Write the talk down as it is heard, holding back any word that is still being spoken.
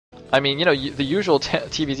I mean, you know, the usual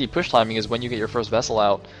TVZ push timing is when you get your first vessel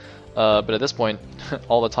out. But at this point,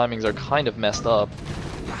 all the timings are kind of messed up.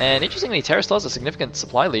 And interestingly, Terra still has a significant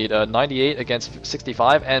supply lead, 98 against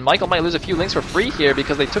 65. And Michael might lose a few links for free here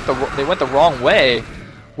because they went the wrong way.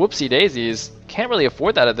 Whoopsie daisies. Can't really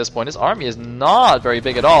afford that at this point. His army is not very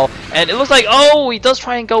big at all. And it looks like, oh, he does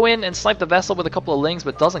try and go in and snipe the vessel with a couple of links,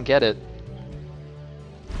 but doesn't get it.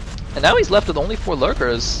 And now he's left with only 4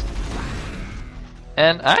 lurkers.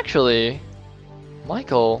 And actually,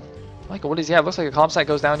 Michael, what does he have? Looks like a comsat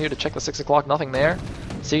goes down here to check the 6 o'clock. Nothing there.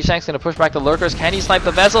 Seashank's going to push back the lurkers. Can he snipe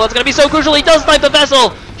the vessel? It's going to be so crucial. He does snipe the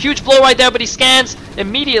vessel! Huge blow right there, but he scans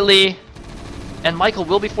immediately. And Michael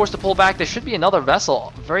will be forced to pull back. There should be another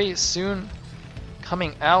vessel very soon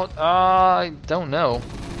coming out. I don't know.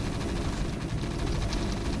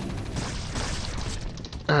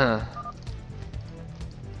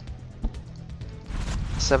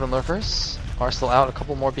 7 lurkers are still out, a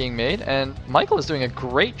couple more being made, and Michael is doing a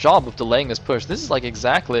great job of delaying this push. This is like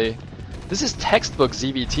this is textbook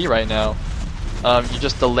ZVT right now. You're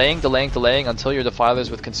just delaying until your defilers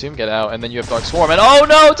with consume get out, and then you have Dark Swarm, and oh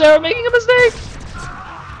no, Terra making a mistake!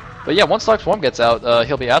 But yeah, once Dark Swarm gets out,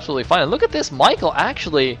 he'll be absolutely fine. And look at this, Michael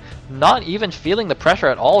actually not even feeling the pressure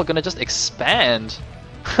at all, gonna just expand.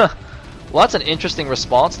 Well, that's an interesting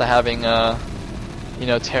response to having, you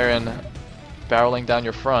know, Terran barreling down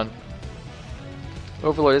your front.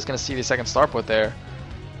 Overlord is going to see the second starport there.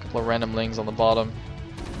 A couple of random lings on the bottom.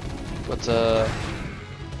 But,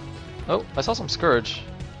 oh, I saw some Scourge.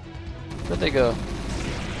 Where'd they go?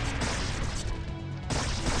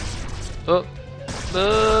 Oh,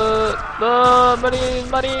 Marine!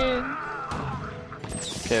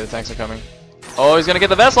 Okay, the tanks are coming. Oh, he's going to get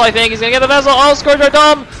the vessel, I think! He's going to get the vessel! Oh, Scourge are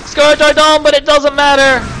dumb! Scourge are dumb, but it doesn't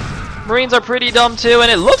matter! Marines are pretty dumb too, and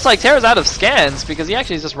it looks like Terra's out of scans because he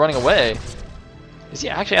actually is just running away. Is he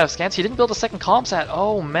actually out of scans? He didn't build a second comsat.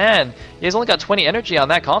 Oh man, he has only got 20 energy on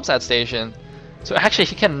that comsat station. So actually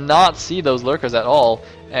he cannot see those lurkers at all.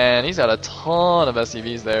 And he's got a ton of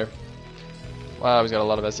SCVs there. Wow, he's got a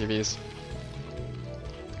lot of SCVs.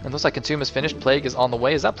 And looks like Consume is finished. Plague is on the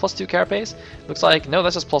way. Is that +2 carapace? Looks like, no,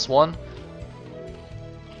 that's just +1. What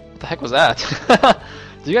the heck was that?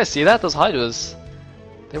 Did you guys see that? Those Hydras.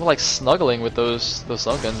 They were like snuggling with those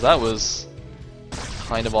Sunkens. That was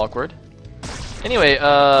kind of awkward. Anyway,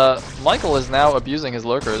 Michael is now abusing his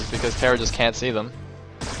lurkers because Terra just can't see them.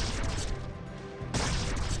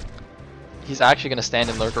 He's actually going to stand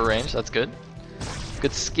in lurker range. That's good.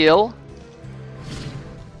 Good skill.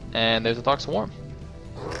 And there's a Dark Swarm.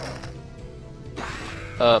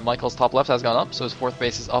 Michael's top left has gone up, so his 4th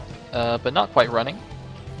base is up, but not quite running.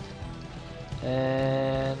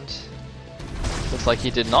 And looks like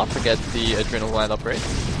he did not forget the Adrenal Gland upgrade,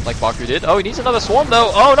 like Baku did. Oh, he needs another swarm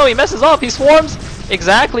though. Oh no, he messes up. He swarms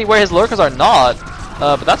exactly where his lurkers are not.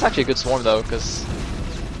 But that's actually a good swarm though, because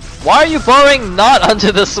why are you burrowing not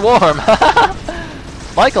onto the swarm?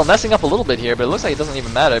 Michael messing up a little bit here, but it looks like it doesn't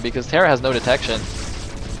even matter because Terra has no detection.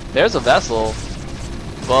 There's a vessel,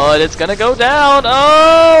 but it's gonna go down.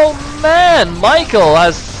 Oh man, Michael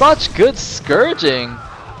has such good scourging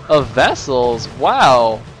of vessels.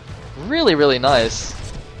 Wow. Really, really nice.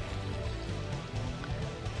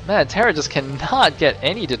 Man, Terra just cannot get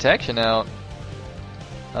any detection out.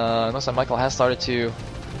 Looks like Michael has started to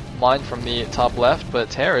mine from the top left, but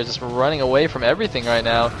Terra is just running away from everything right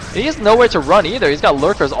now. He has nowhere to run either. He's got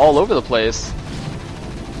lurkers all over the place.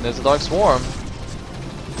 And there's a Dark Swarm.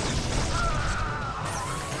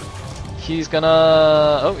 He's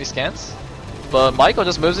gonna... Oh, he scans. But Michael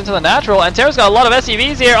just moves into the natural, and Terra's got a lot of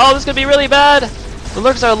SCVs here. Oh, this could be really bad. The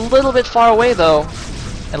lurkers are a little bit far away though.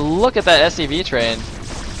 And look at that SCV train.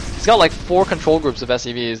 He's got like 4 control groups of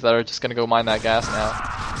SCVs that are just gonna go mine that gas now.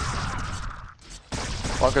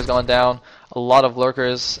 Bunker's gone down. A lot of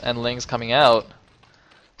lurkers and lings coming out.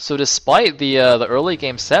 So despite the early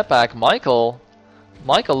game setback, Michael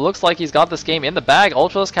looks like he's got this game in the bag.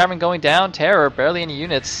 Ultralisk Cavern going down. Terror barely any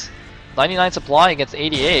units. 99 supply against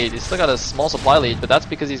 88. He's still got a small supply lead, but that's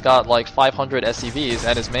because he's got like 500 SCVs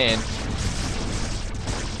at his main.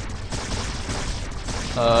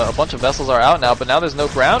 A bunch of vessels are out now, but now there's no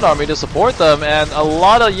ground army to support them, and a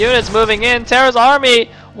lot of units moving in. Terra's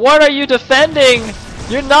army, what are you defending?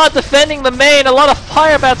 You're not defending the main. A lot of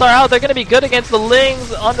fire bats are out. They're going to be good against the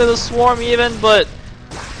lings, under the swarm even, but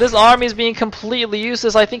this army is being completely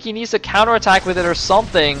useless. I think he needs to counterattack with it or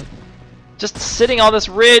something. Just sitting on this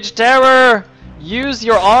ridge. Terror, use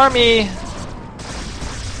your army.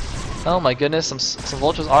 Oh my goodness, some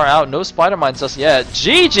vultures are out. No spider mines just yet.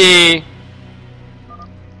 GG!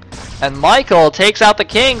 And Michael takes out the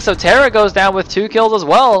king, so Terra goes down with 2 kills as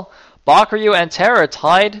well. Bakuryu and Terra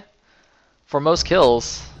tied for most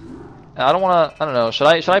kills. And I don't want to. I don't know. Should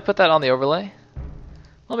I put that on the overlay?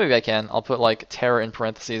 Well, maybe I can. I'll put like terror in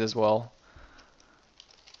parentheses as well.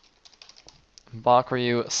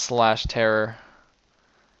 Bakuryu / terror.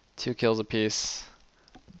 2 kills apiece.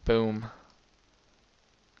 Boom.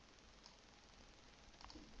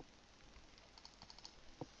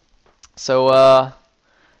 So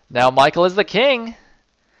now Michael is the king.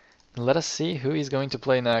 Let us see who he's going to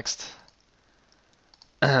play next.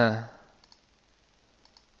 Oh,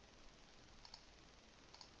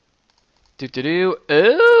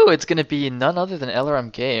 it's gonna be none other than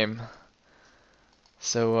LRM Game.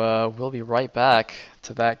 So we'll be right back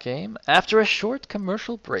to that game after a short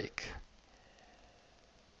commercial break.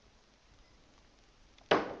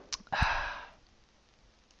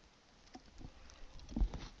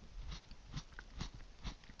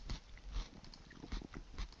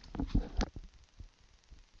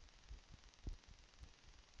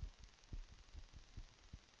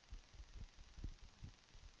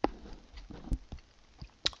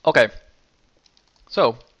 Okay,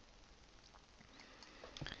 so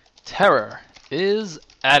terror is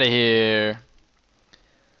out of here,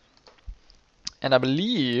 and I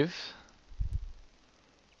believe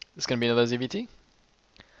it's gonna be another ZVT.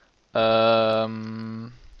 Hold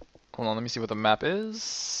on, let me see what the map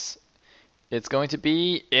is. It's going to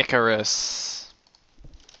be Icarus.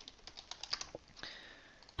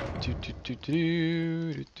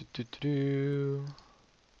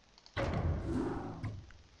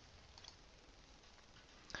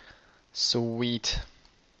 Sweet.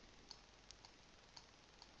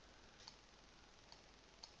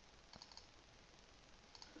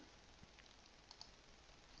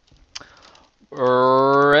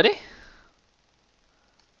 Ready?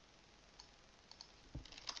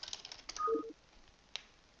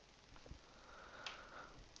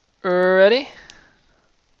 Ready?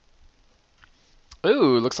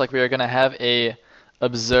 Ooh, looks like we are gonna have a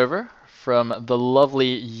observer from the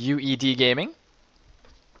lovely UED Gaming.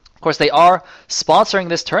 Of course, they are sponsoring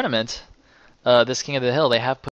this tournament, this King of the Hill. They have put